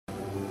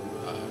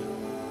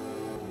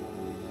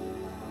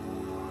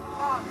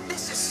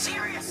This is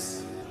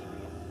serious.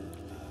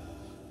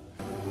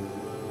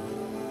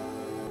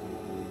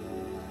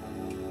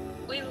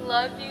 We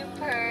love you,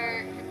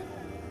 Perk.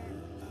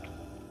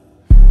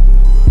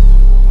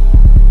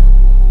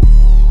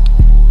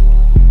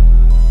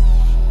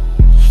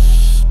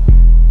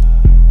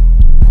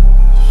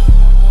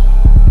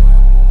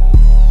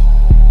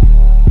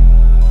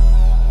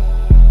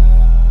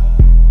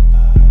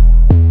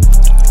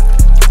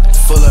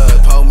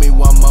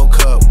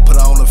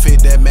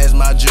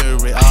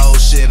 Oh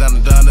shit,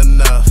 I'm done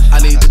enough. I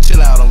need to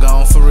chill out, I'm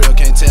gone for real.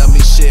 Can't tell me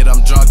shit,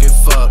 I'm drunk as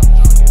fuck.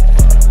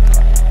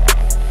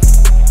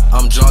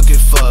 I'm drunk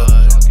as fuck.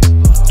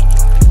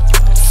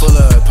 Full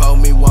up, pour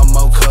me one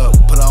more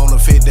cup. Put on a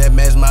fit that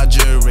match my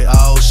jewelry.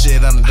 Oh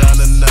shit, I'm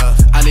done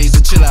enough. I need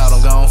to chill out,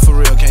 I'm gone for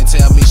real. Can't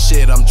tell me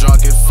shit, I'm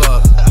drunk as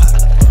fuck.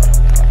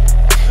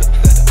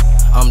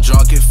 I'm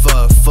drunk as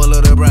fuck. Full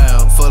of the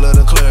brown, full of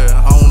the clear.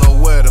 I don't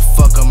know where the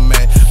fuck I'm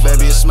at.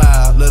 Baby, your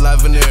smile, look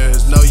like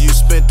veneers. Know you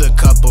spent a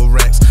couple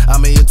racks.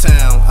 I'm in your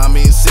town, I'm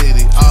in your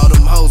city. All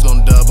them hoes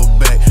gon' double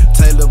back.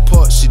 Taylor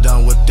Port, she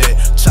done with that.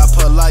 Chop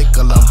her like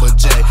a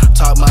lumberjack.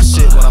 Talk my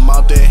shit when I'm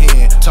out there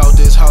hen. Told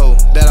this hoe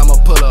that I'ma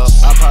pull up.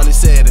 I probably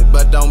said it,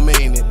 but don't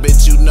mean it.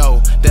 Bitch, you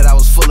know that I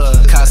was full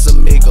of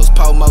Casamigos,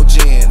 Pomo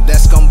gin.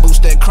 That's gon'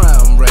 boost that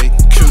crime rate.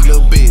 Cute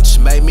little bitch,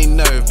 made me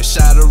nervous.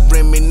 Shot her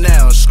in me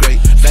now, I'm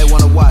straight. They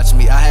wanna watch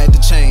me, I had to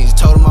change.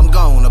 Told them I'm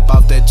gone up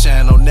off that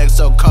channel. Neck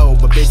so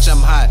cold, but bitch, I'm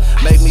hot.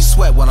 Make me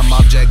sweat when I'm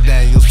off Jack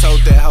Daniels.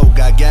 Told that hoe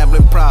got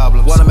gambling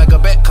problems. Wanna make a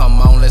bet?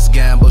 Come on, let's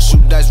gamble.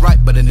 Shoot dice right,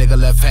 but a nigga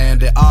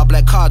left-handed. All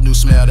black car, new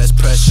smell, that's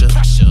pressure.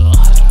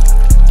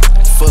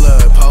 Full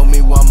up, pour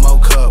me one more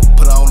cup.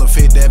 Put on a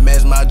fit that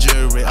match my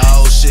jewelry.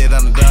 Oh shit,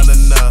 I'm done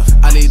enough.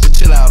 I need to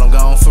chill out, I'm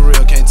gone for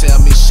real. Can't tell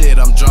me shit,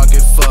 I'm drunk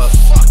as fuck.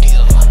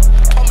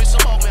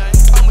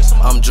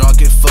 I'm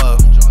drunk as fuck.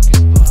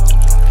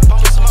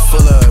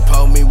 Full up,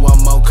 pour me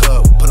one more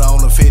cup. Put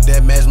on a fit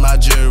that match my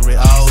jewelry.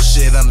 Oh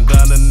shit, I'm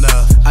done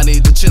enough. I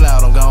need to chill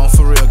out, I'm gone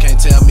for real. Can't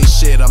tell me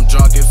shit, I'm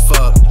drunk as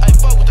fuck. Hey,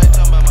 fuck what they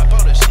talking about my bro,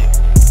 that shit.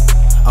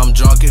 I'm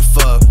drunk as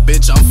fuck.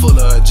 Bitch, I'm full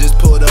of it. Just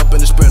pulled up in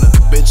the Sprinter.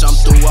 Bitch, I'm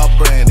through all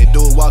brandy.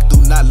 Do a walk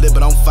through, not lit,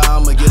 but I'm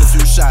fine. I'ma get a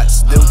few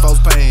shots. Them folks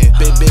paying.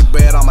 Big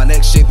bread on my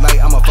neck, shit like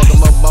I'ma fuck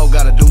 'em up more.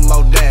 Gotta do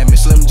more damage.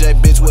 Slim J,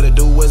 bitch, what it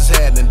do? What's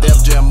happening?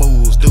 Def Jam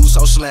moves. Do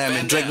so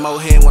slamming. Drink more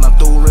hen when I'm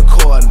through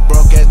recording.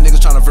 Broke ass niggas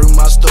tryna view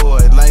my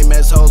story. Lame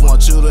ass hoes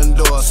want you to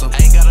endorse them.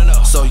 Ain't got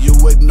enough. So you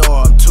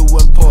ignore them. Too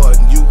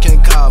important. You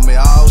can call me.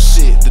 Oh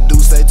shit, the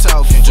dudes they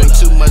talking. Drink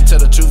too much, tell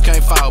the truth,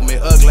 can't fault me.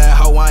 Ugly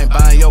hoe, I ain't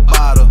buying your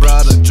bottle.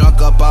 Brother,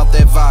 drunk up off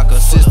that vodka.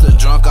 Sister,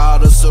 drunk all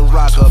the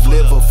Ciroc up.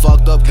 Liver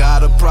fucked up,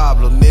 got a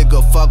problem.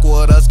 Nigga, fuck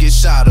with us, get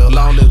shot up.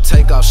 Long live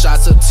take off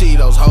shots of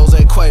Tito's.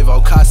 Jose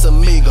Quavo,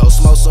 Casamigos.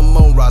 Smoke some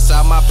moon rocks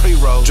out my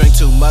pre-roll. Drink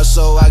too much,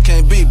 so I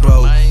can't be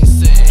broke.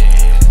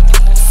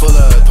 Full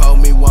up, pour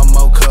me one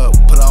more cup.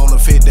 Put on a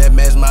fit that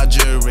match my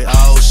jewelry.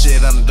 Oh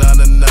shit, I'm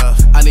done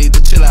enough. I need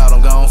to chill out,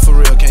 I'm gone for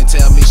real. Can't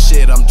tell me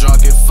shit, I'm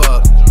drunk as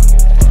fuck.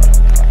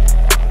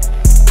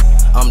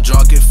 I'm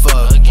drunk as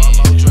fuck. One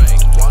more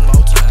drink, one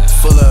more time.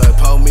 Full up,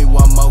 pour me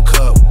one more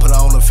cup. Put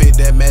on a fit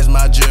that match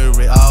my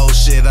jewelry. Oh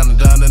shit, I'm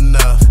done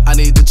enough. I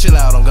need to chill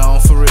out, I'm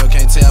gone for real.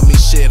 Can't tell me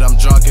shit, I'm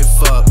drunk as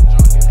fuck.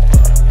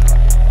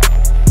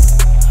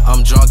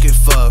 I'm drunk as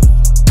fuck.